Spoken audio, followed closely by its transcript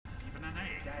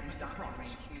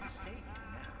promise to save you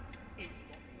now. Is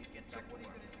get back to work.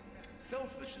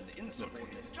 Selfish and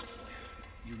insubordinate, just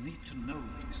you need to know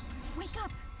these things. Wake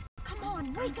up! Come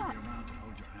on, wake up! Be around to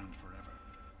hold your hand forever.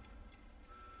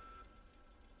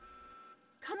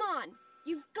 Come on!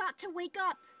 You've got to wake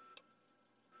up!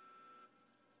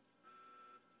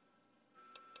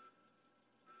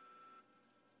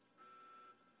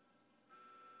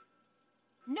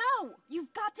 No!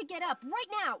 You've got to get up,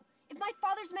 right now! If my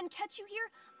father's men catch you here,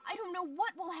 I don't know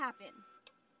what will happen.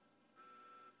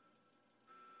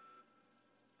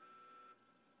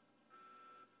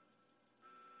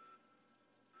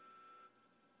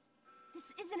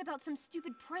 This isn't about some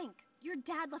stupid prank. Your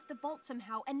dad left the vault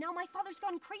somehow, and now my father's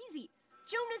gone crazy.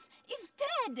 Jonas is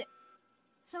dead!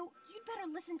 So, you'd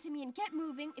better listen to me and get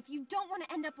moving if you don't want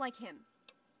to end up like him.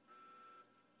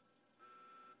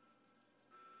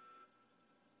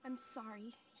 I'm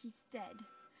sorry, he's dead.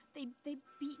 They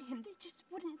beat him, they just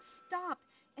wouldn't stop,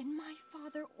 and my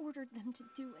father ordered them to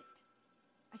do it.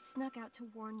 I snuck out to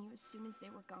warn you as soon as they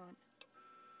were gone.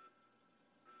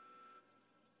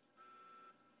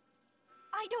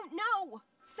 I don't know!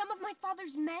 Some of my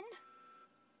father's men?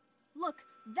 Look,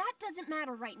 that doesn't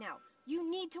matter right now. You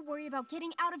need to worry about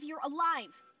getting out of here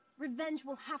alive. Revenge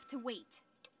will have to wait.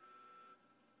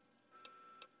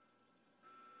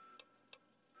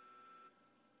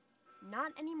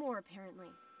 Not anymore, apparently.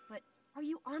 But are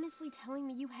you honestly telling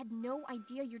me you had no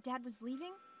idea your dad was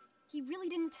leaving? He really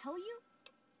didn't tell you?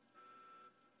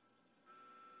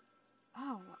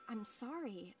 Oh, I'm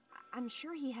sorry. I'm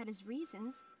sure he had his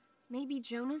reasons. Maybe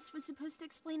Jonas was supposed to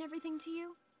explain everything to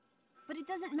you? But it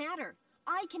doesn't matter.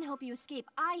 I can help you escape.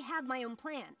 I have my own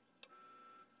plan.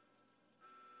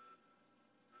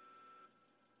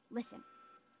 Listen.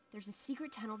 There's a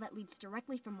secret tunnel that leads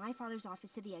directly from my father's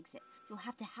office to the exit. You'll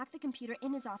have to hack the computer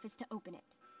in his office to open it.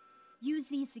 Use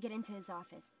these to get into his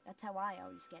office. That's how I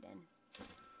always get in.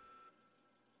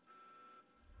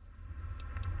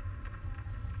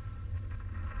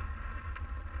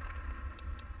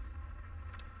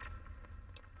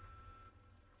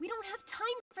 We don't have time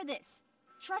for this.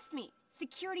 Trust me,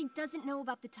 security doesn't know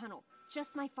about the tunnel.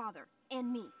 Just my father,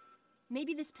 and me.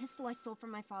 Maybe this pistol I stole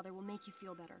from my father will make you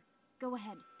feel better. Go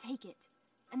ahead, take it.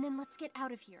 And then let's get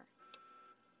out of here.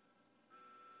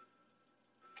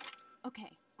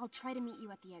 Okay, I'll try to meet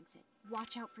you at the exit.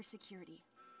 Watch out for security.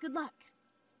 Good luck!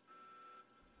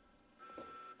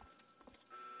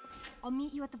 I'll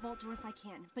meet you at the vault door if I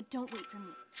can, but don't wait for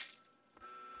me.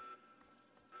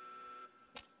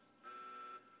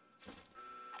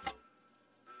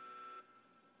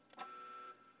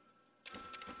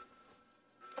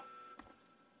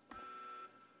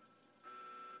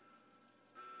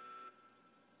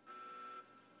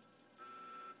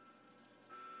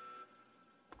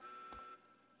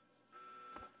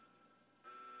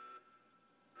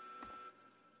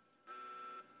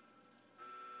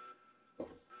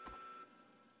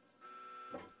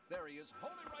 There he is.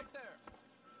 Hold it right there.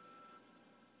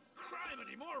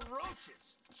 Criminy, more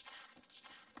roaches.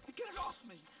 Get it off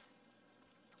me.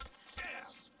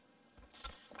 Damn.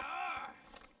 Ah.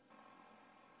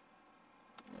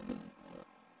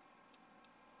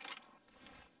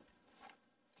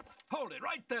 Hold it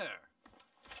right there.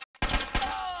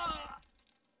 Ah.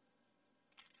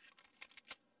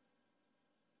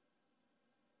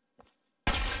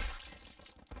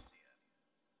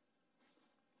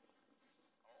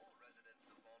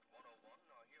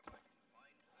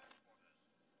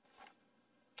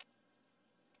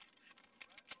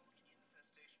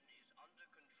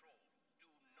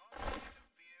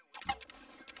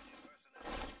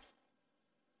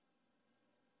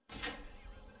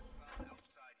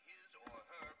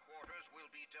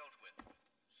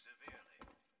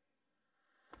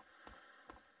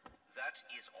 That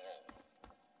is all.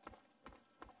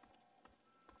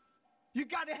 You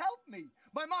gotta help me!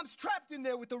 My mom's trapped in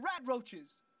there with the rat roaches!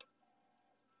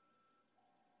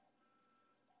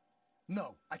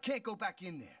 No, I can't go back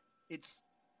in there. It's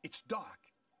dark,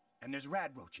 and there's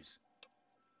rat roaches.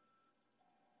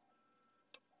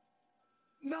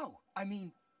 No, I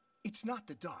mean, it's not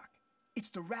the dark. It's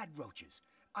the rat roaches.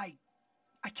 I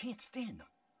can't stand them.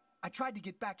 I tried to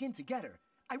get back in to get her.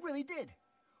 I really did.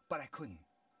 But I couldn't.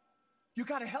 You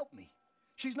gotta help me.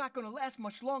 She's not gonna last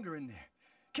much longer in there.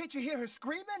 Can't you hear her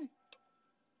screaming?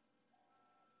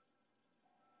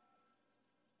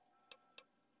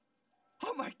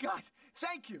 Oh my God,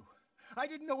 thank you. I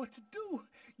didn't know what to do.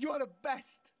 You're the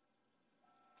best.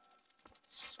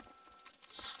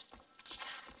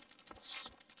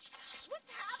 What's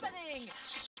happening?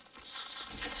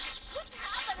 What's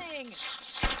happening?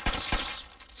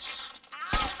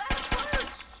 Ow, that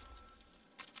hurts!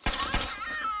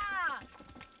 Ah!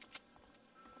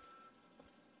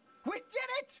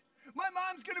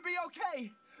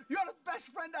 Hey, you're the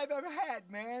best friend I've ever had,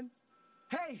 man.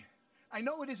 Hey, I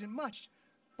know it isn't much,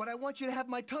 but I want you to have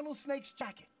my Tunnel Snake's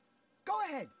jacket. Go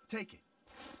ahead, take it.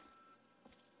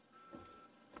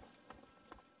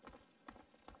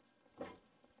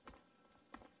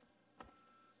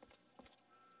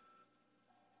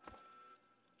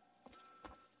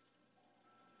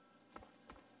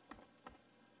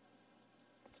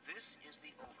 This is the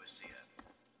Overseer.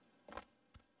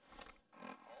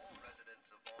 All residents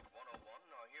of Vault 101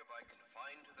 are hereby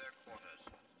confined to their quarters.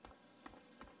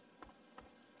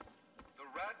 The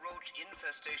Rad Roach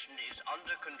infestation is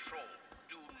under control.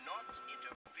 Do not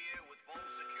interfere with Vault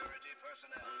security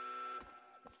personnel.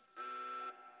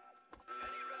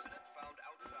 Any resident found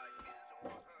outside his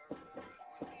or her quarters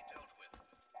will be dealt with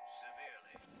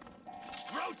severely.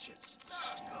 Roaches!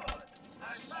 Ah, good.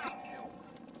 I like you.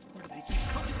 Where do they keep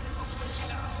coming from?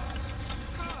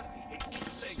 God, I hate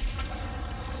these things.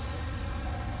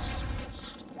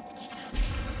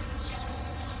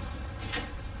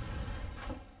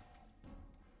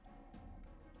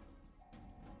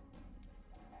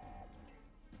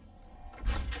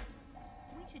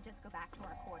 We should just go back to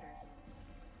our quarters.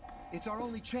 It's our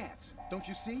only chance, don't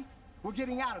you see? We're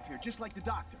getting out of here, just like the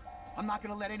doctor. I'm not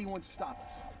gonna let anyone stop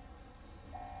us.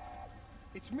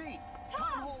 It's me, Tom!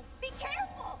 Hole. Be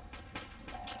careful!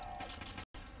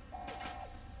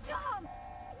 Tom! No!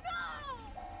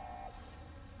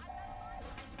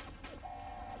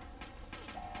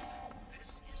 This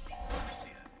is the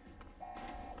Overseer.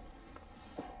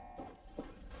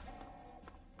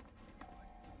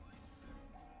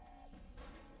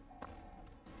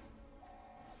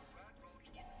 Rad Roach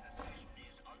infestation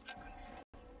is under control.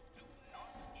 Do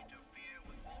not interfere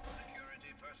with Vault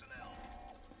security personnel.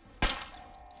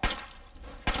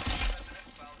 Resident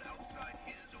found outside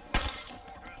his or her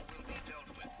quarters will be dealt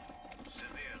with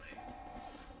severely.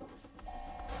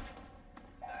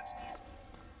 That is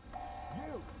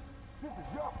You! This is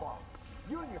your fault.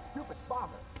 You and your stupid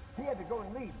father. He had to go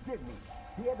and leave, didn't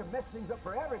he? He had to mess things up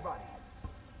for everybody.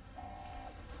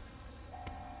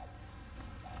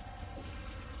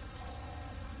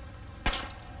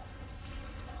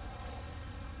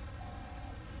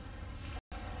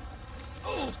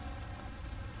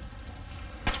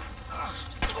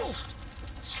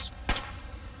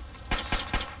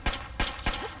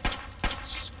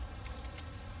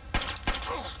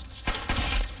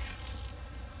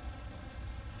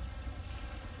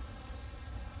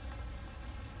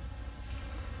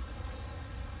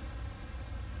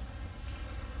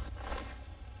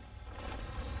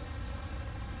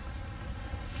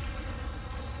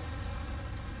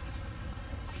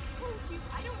 I told you,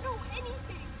 I don't know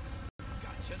anything!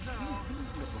 Gotcha now.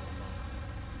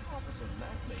 Officer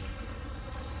Mac may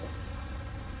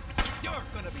You're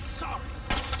gonna be sorry.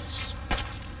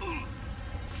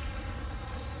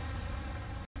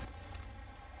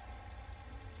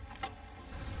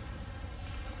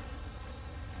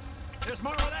 There's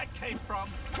more where that came from.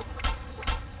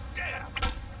 Damn!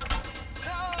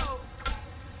 No!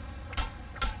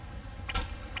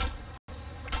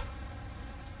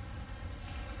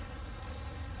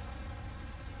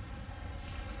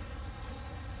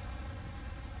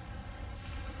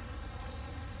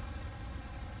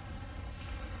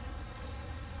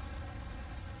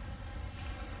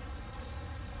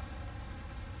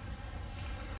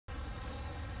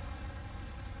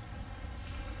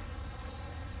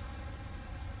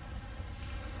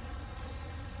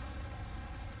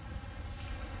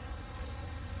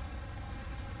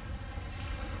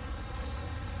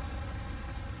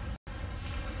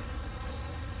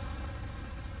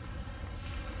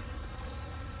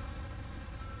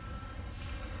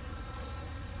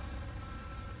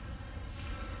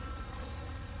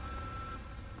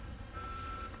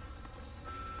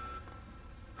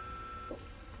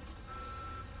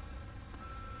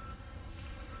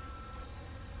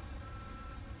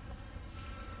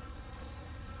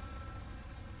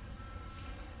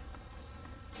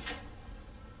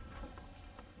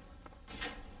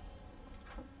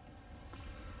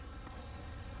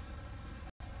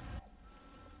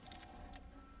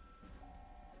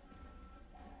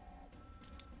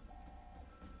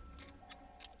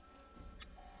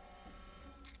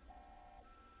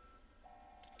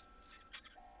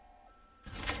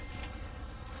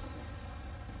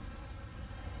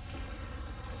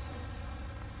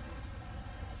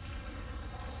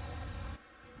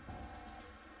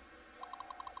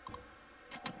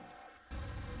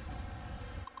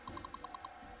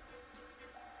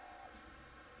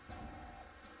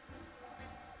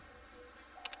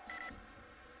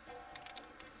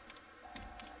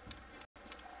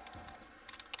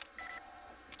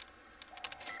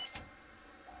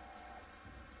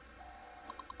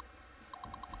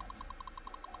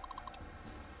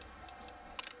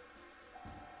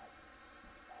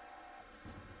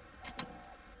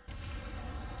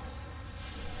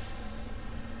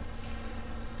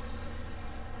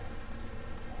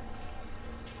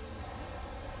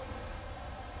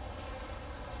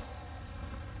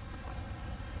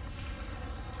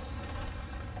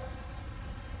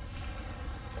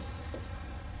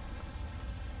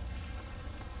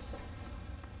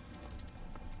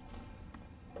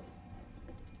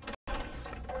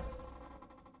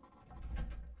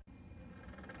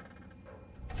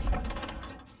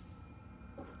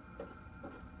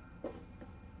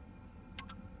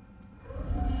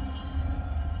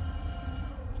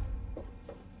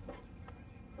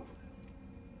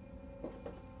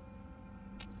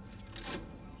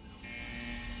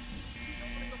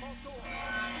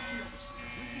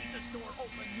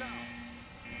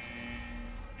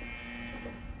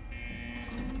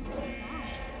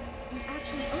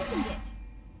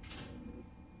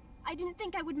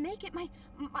 would make it. My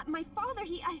father,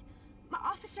 my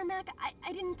Officer Mac,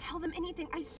 I didn't tell them anything,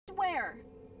 I swear.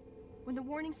 When the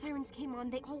warning sirens came on,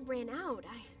 they all ran out.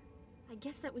 I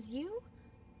guess that was you?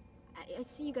 I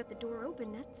see you got the door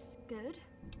open, that's good.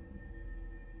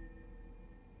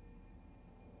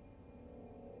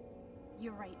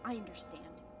 You're right, I understand.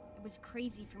 It was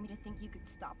crazy for me to think you could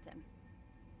stop them.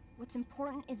 What's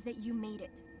important is that you made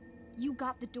it. You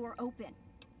got the door open.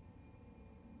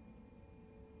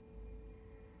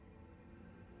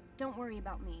 Don't worry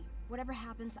about me. Whatever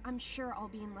happens, I'm sure I'll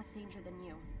be in less danger than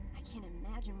you. I can't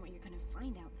imagine what you're gonna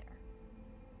find out there.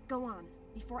 Go on,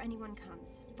 before anyone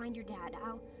comes. Find your dad.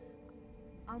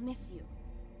 I'll miss you.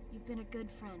 You've been a good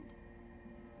friend.